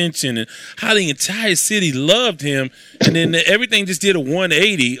extension and how the entire city loved him, and then everything just did a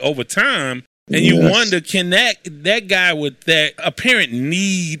 180 over time. And you wonder, can that guy with that apparent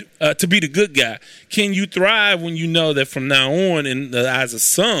need to be the good guy, can you thrive when you know that from now on, in the eyes of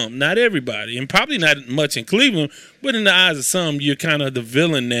some, not everybody, and probably not much in Cleveland, but in the eyes of some, you're kind of the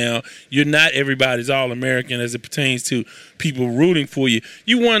villain now. You're not everybody's All-American as it pertains to people rooting for you.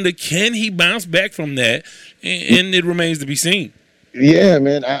 You wonder, can he bounce back from that? And it remains to be seen. Yeah,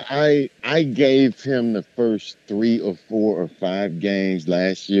 man, I gave him the first 3 or 4 or 5 games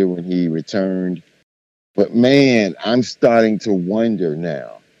last year when he returned. But, man, I'm starting to wonder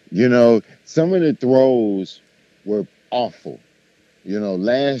now. Some of the throws were awful.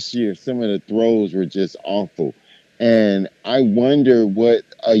 Last year, some of the throws were just awful. And I wonder what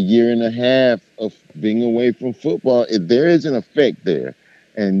a year and a half of being away from football, if there is an effect there.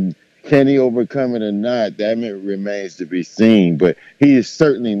 And can he overcome it or not? That remains to be seen. But he is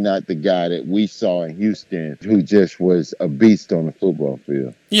certainly not the guy that we saw in Houston who just was a beast on the football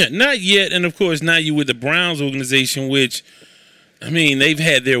field. Yeah, not yet. And, of course, now you with the Browns organization, which, I mean, they've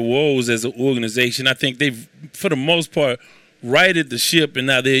had their woes as an organization. I think they've, for the most part, righted the ship, and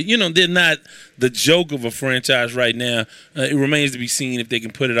now they're not the joke of a franchise right now. It remains to be seen if they can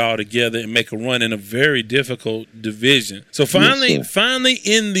put it all together and make a run in a very difficult division. So finally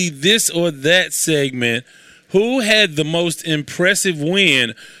in the this or that segment, who had the most impressive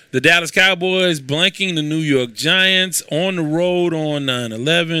win? The Dallas Cowboys blanking the New York Giants on the road on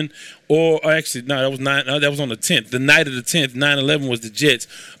 9/11, or actually, no, that was that was on the 10th. The night of the 10th, 9/11 was the Jets,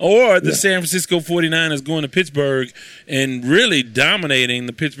 or the San Francisco 49ers going to Pittsburgh and really dominating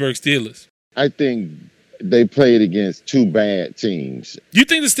the Pittsburgh Steelers. I think they played against 2 bad teams. You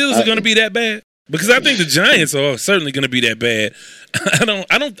think the Steelers are going to be that bad? Because I think the Giants are certainly going to be that bad.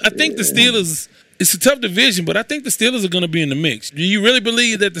 I think the Steelers. It's a tough division, but I think the Steelers are going to be in the mix. Do you really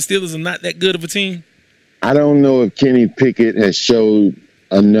believe that the Steelers are not that good of a team? I don't know if Kenny Pickett has showed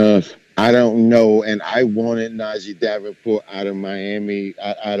enough. I don't know, and I wanted Najee Davenport out of Miami,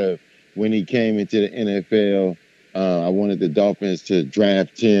 out of when he came into the NFL. I wanted the Dolphins to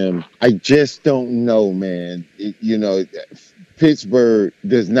draft him. I just don't know, man. Pittsburgh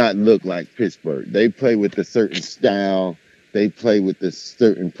does not look like Pittsburgh. They play with a certain style. They play with a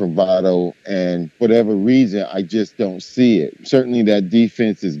certain bravado, and for whatever reason, I just don't see it. Certainly that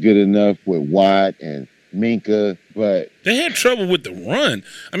defense is good enough with Watt and Minka, but they had trouble with the run.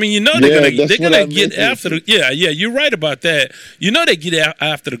 I mean, you know they're gonna get after the you're right about that. You know they get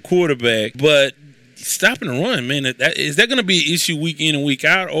after the quarterback, but stopping the run, man, is that going to be an issue week in and week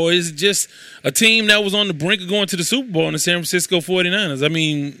out, or is it just a team that was on the brink of going to the Super Bowl in the San Francisco 49ers? I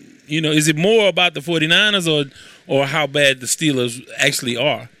mean, you know, is it more about the 49ers or how bad the Steelers actually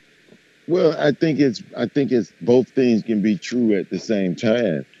are? Well, I think it's both things can be true at the same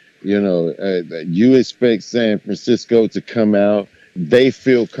time. You know, you expect San Francisco to come out. They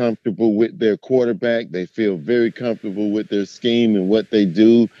feel comfortable with their quarterback. They feel very comfortable with their scheme and what they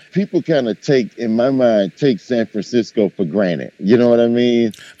do. People kind of in my mind, take San Francisco for granted. You know what I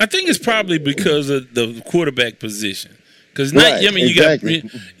mean? I think it's probably because of the quarterback position. Because exactly.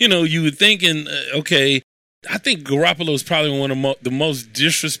 You were thinking, okay, I think Garoppolo is probably one of the most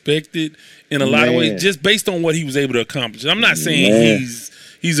disrespected in a lot of ways, just based on what he was able to accomplish. I'm not saying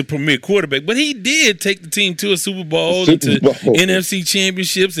he's a premier quarterback, but he did take the team to a Super Bowl, to NFC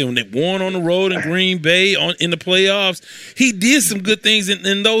championships, and when they won on the road in Green Bay in the playoffs, he did some good things.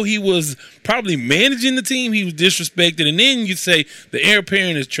 And though he was probably managing the team, he was disrespected. And then you say the heir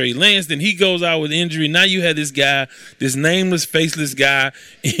apparent is Trey Lance, then he goes out with injury. Now you have this guy, this nameless, faceless guy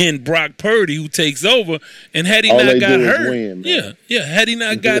in Brock Purdy who takes over. And had he not got hurt, had he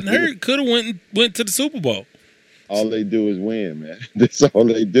not gotten hurt, could have went to the Super Bowl. All they do is win, man. That's all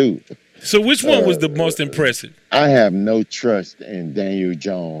they do. So which one was the most impressive? I have no trust in Daniel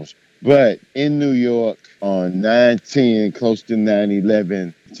Jones. But in New York on 9-10, close to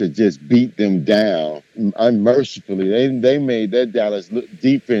 9-11, to just beat them down unmercifully, they made that Dallas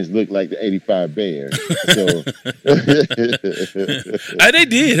defense look like the 85 Bears. So they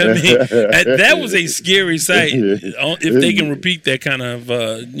did. I mean, that was a scary sight if they can repeat that kind of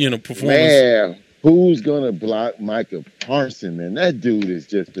performance. Man. Who's going to block Micah Parsons, man? That dude is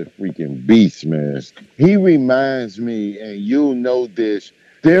just a freaking beast, man. He reminds me, and you'll know this,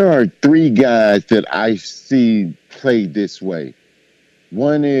 there are 3 guys that I see play this way.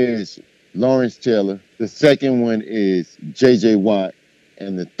 One is Lawrence Taylor. The second one is J.J. Watt.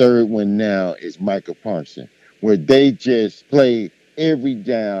 And the third one now is Micah Parsons, where they just play every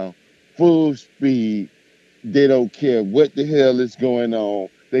down, full speed. They don't care what the hell is going on.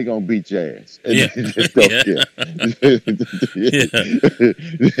 They're going to beat your ass. And they just don't care.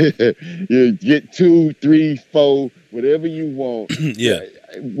 You get 2, 3, 4, whatever you want.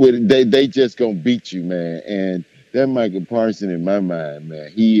 They just going to beat you, man. And that Michael Parsons, in my mind,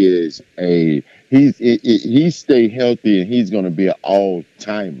 man, he stay healthy, and he's going to be an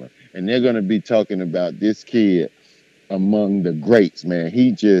all-timer. And they're going to be talking about this kid among the greats, man.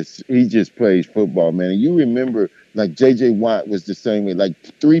 He just plays football, man. And you remember, like, J.J. Watt was the same way. Like,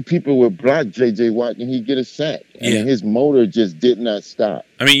 3 people would block J.J. Watt and he'd get a sack. And his motor just did not stop.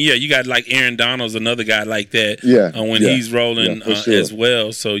 I mean, you got like Aaron Donald's another guy like that when he's rolling as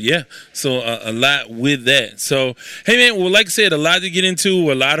well. So, a lot with that. So, hey, man, well, like I said, a lot to get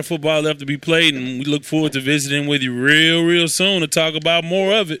into, a lot of football left to be played, and we look forward to visiting with you real, real soon to talk about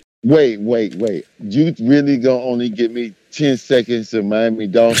more of it. Wait. You really gonna only give me 10 seconds of Miami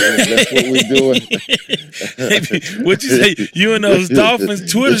Dolphins? That's what we're doing? What you say? You and those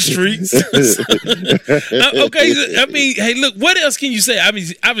Dolphins Twitter streaks. Okay, I mean, hey, look, what else can you say? I mean,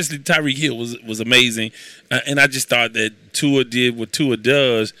 obviously Tyreek Hill was amazing, and I just thought that Tua did what Tua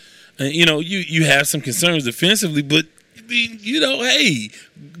does. You have some concerns defensively, but hey,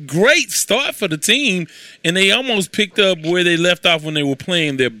 great start for the team, and they almost picked up where they left off when they were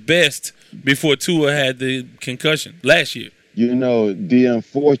playing their best before Tua had the concussion last year. The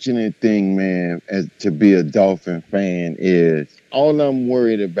unfortunate thing, man, to be a Dolphin fan is all I'm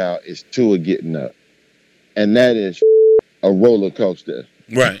worried about is Tua getting up, and that is a roller coaster.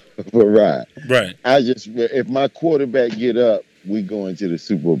 Right. Right. Right. If my quarterback get up, we go into the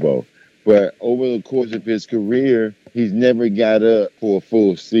Super Bowl. But over the course of his career, he's never got up for a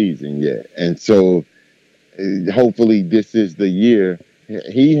full season yet. And so hopefully this is the year.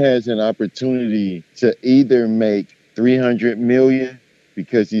 He has an opportunity to either make $300 million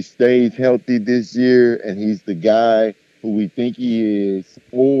because he stays healthy this year and he's the guy who we think he is,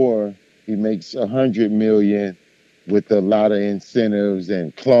 or he makes $100 million with a lot of incentives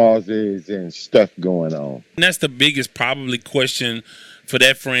and clauses and stuff going on. And that's the biggest probably question for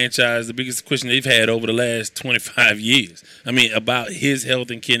that franchise, the biggest question they've had over the last 25 years. I mean, about his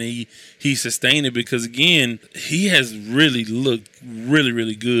health and can he sustain it? Because, again, he has really looked really,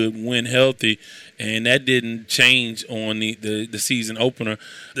 really good when healthy, and that didn't change on the season opener.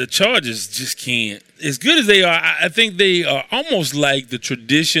 The Chargers just can't. As good as they are, I think they are almost like the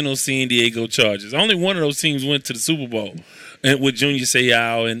traditional San Diego Chargers. Only one of those teams went to the Super Bowl. and with Junior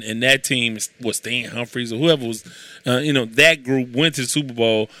Seau and that team was Stan Humphries or whoever was, that group went to the Super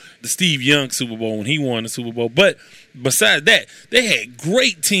Bowl, the Steve Young Super Bowl when he won the Super Bowl. But besides that, they had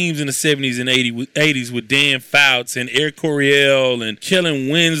great teams in the 70s and 80s with Dan Fouts and Eric Coryell and Kellen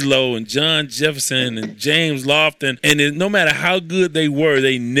Winslow and John Jefferson and James Lofton. And no matter how good they were,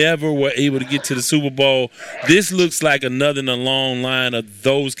 they never were able to get to the Super Bowl. This looks like another in a long line of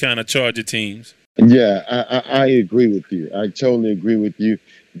those kind of Charger teams. Yeah, I agree with you. I totally agree with you.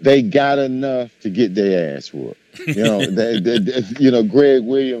 They got enough to get their ass whooped. Greg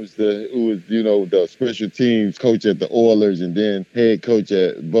Williams, who was the special teams coach at the Oilers and then head coach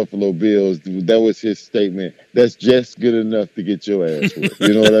at Buffalo Bills, that was his statement. That's just good enough to get your ass whooped.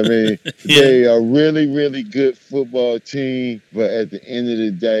 You know what I mean? Yeah. They are a really, really good football team, but at the end of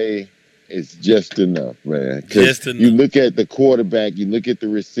the day, it's just enough, man. Because you look at the quarterback, you look at the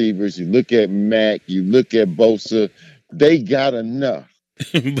receivers, you look at Mack, you look at Bosa, they got enough.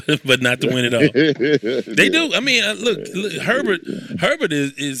 but not to win it all. They do. I mean, look, Herbert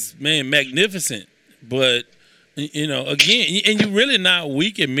is magnificent. But, again, and you're really not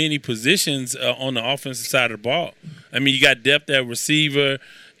weak in many positions on the offensive side of the ball. I mean, you got depth at receiver,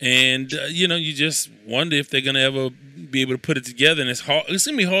 and, you just wonder if they're going to ever be able to put it together. And it's hard. It's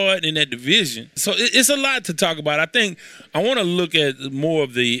going to be hard in that division. So it's a lot to talk about. I think I want to look at more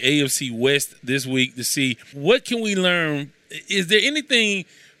of the AFC West this week to see what can we learn. Is there anything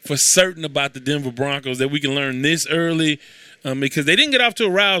for certain about the Denver Broncos that we can learn this early? Because they didn't get off to a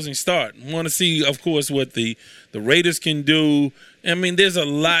rousing start. I want to see, of course, what the Raiders can do. I mean, there's a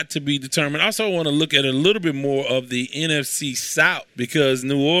lot to be determined. I also want to look at a little bit more of the NFC South because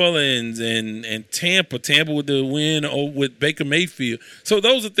New Orleans and Tampa with the win with Baker Mayfield. So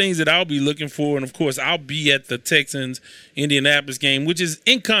those are things that I'll be looking for. And, of course, I'll be at the Texans-Indianapolis game, which is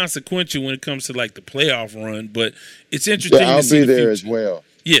inconsequential when it comes to, like, the playoff run. But it's interesting to see I'll be there future. As well.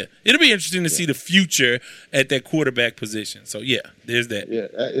 Yeah, it'll be interesting to see the future at that quarterback position. So, yeah, there's that.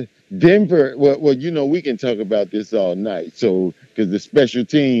 Yeah, Denver, well, we can talk about this all night. So, because the special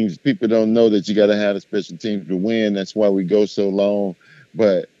teams, people don't know that you got to have the special teams to win. That's why we go so long.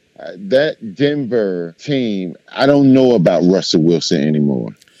 But that Denver team, I don't know about Russell Wilson anymore.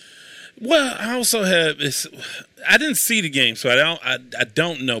 Well, I also have this. I didn't see the game, so I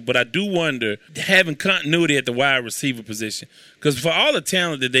don't know. But I do wonder having continuity at the wide receiver position because for all the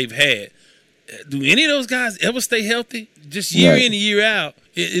talent that they've had, do any of those guys ever stay healthy? Just year in and year out.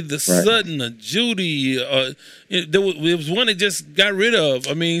 Sutton, Judy, there was one that just got rid of.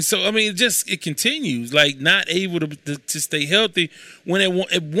 It continues like not able to stay healthy. When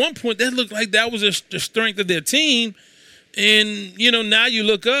at one point that looked like that was the strength of their team. And, now you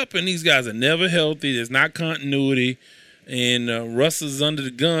look up and these guys are never healthy. There's not continuity. And Russell's under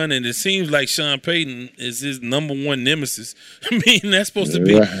the gun. And it seems like Sean Payton is his number one nemesis. I mean, that's supposed to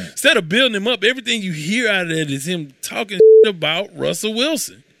be. Right. Instead of building him up, everything you hear out of that is him talking about Russell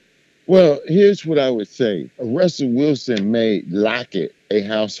Wilson. Well, here's what I would say. Russell Wilson made Lockett a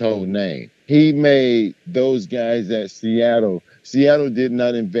household name. He made those guys at Seattle. Seattle did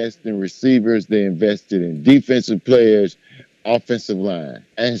not invest in receivers. They invested in defensive players, offensive line.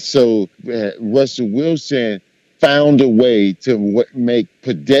 And so Russell Wilson found a way to make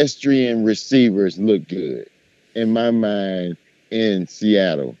pedestrian receivers look good, in my mind, in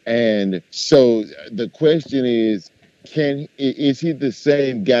Seattle. And so the question is he the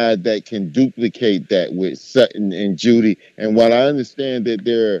same guy that can duplicate that with Sutton and Judy? And while I understand that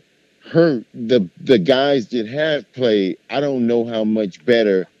they're hurt, the guys that have played, I don't know how much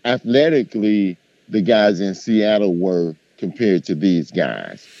better athletically the guys in Seattle were compared to these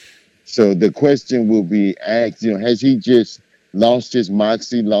guys. So the question will be asked, has he just lost his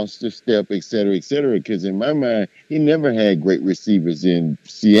moxie, lost his step, et cetera, et cetera? Because in my mind, he never had great receivers in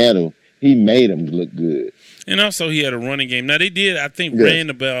Seattle. He made them look good. And also he had a running game. Now, they did, I think, ran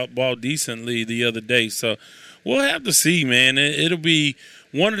the ball decently the other day. So we'll have to see, man. It'll be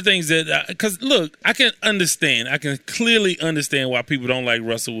one of the things that – because, look, I can clearly understand why people don't like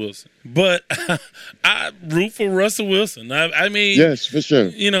Russell Wilson. But I root for Russell Wilson. I mean – yes, for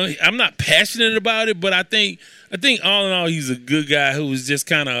sure. I'm not passionate about it, but I think all in all he's a good guy who is just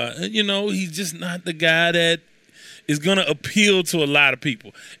kind of – he's just not the guy that is going to appeal to a lot of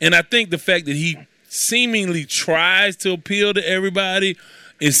people. And I think the fact that he seemingly tries to appeal to everybody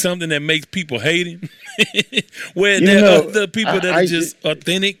is something that makes people hate him. Where there are other people that are just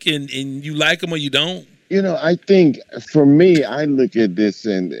authentic and you like them or you don't. I think for me, I look at this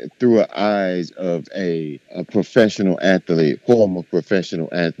through the eyes of a professional athlete, former professional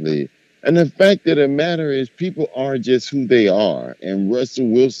athlete. And the fact of the matter is people are just who they are. And Russell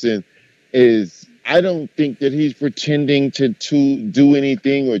Wilson is, I don't think that he's pretending to do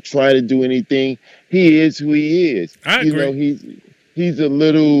anything or try to do anything. He is who he is. I agree. He's a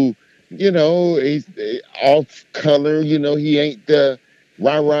little, he's off color. He ain't the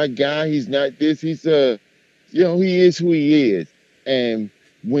rah-rah guy. He's not this. He's he is who he is. And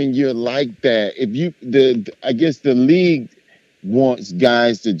when you're like that, I guess the league wants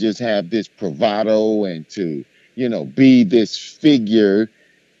guys to just have this bravado and to, be this figure.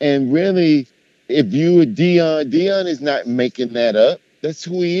 And really, if you were Deion is not making that up. That's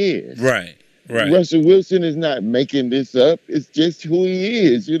who he is. Right. Russell Wilson is not making this up. It's just who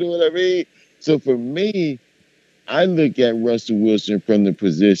he is. You know what I mean? So for me, I look at Russell Wilson from the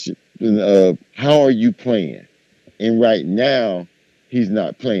position of how are you playing? And right now, he's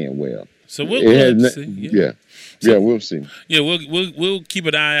not playing well. So we'll see. We'll see. Yeah, we'll keep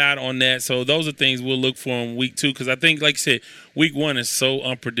an eye out on that. So those are things we'll look for in week 2 because I think, like I said, week 1 is so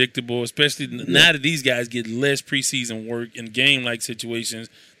unpredictable, especially now that these guys get less preseason work in game-like situations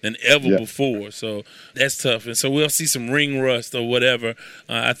than ever before. So that's tough. And so we'll see some ring rust or whatever,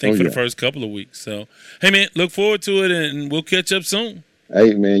 I think, for the first couple of weeks. So, hey, man, look forward to it, and we'll catch up soon.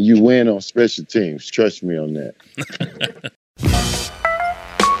 Hey, man, you win on special teams. Trust me on that.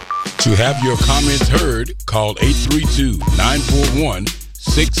 To have your comments heard, call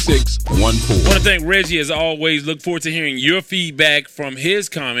 832-941-6614. I want to thank Reggie, as always. Look forward to hearing your feedback from his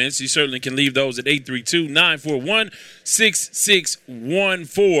comments. You certainly can leave those at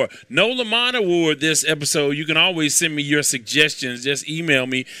 832-941-6614. No Lamont Award this episode. You can always send me your suggestions. Just email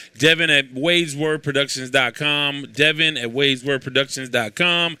me, Devin@WadesWordProductions.com,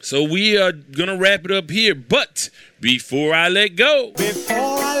 Devin@WadesWordProductions.com. So we are going to wrap it up here, but before I go,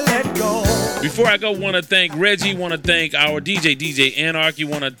 want to thank Reggie, want to thank our DJ Anarchy,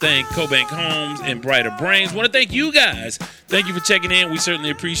 want to thank CoBank Homes and Brighter Brains. Want to thank you guys. Thank you for checking in. We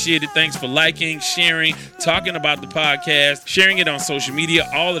certainly appreciate it. Thanks for liking, sharing, talking about the podcast, sharing it on social media,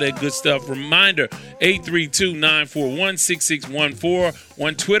 all of that good stuff. Reminder, 832-941-6614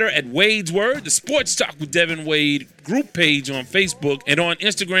 on Twitter at Wade's Word, the Sports Talk with Devin Wade group page on Facebook, and on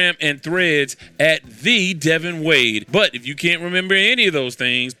Instagram and Threads at The Devin Wade. But if you can't remember any of those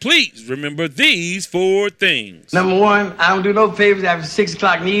things, please remember these 4 things. Number 1, I don't do no favors after 6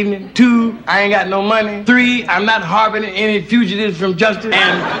 o'clock in the evening. 2, I ain't got no money. 3, I'm not harboring any fugitives from justice.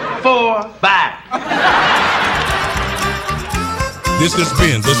 And 4, bye. This has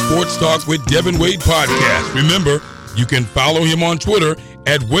been the Sports Talk with Devin Wade podcast. Remember, you can follow him on Twitter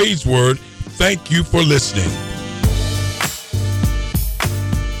at Wade's Word. Thank you for listening.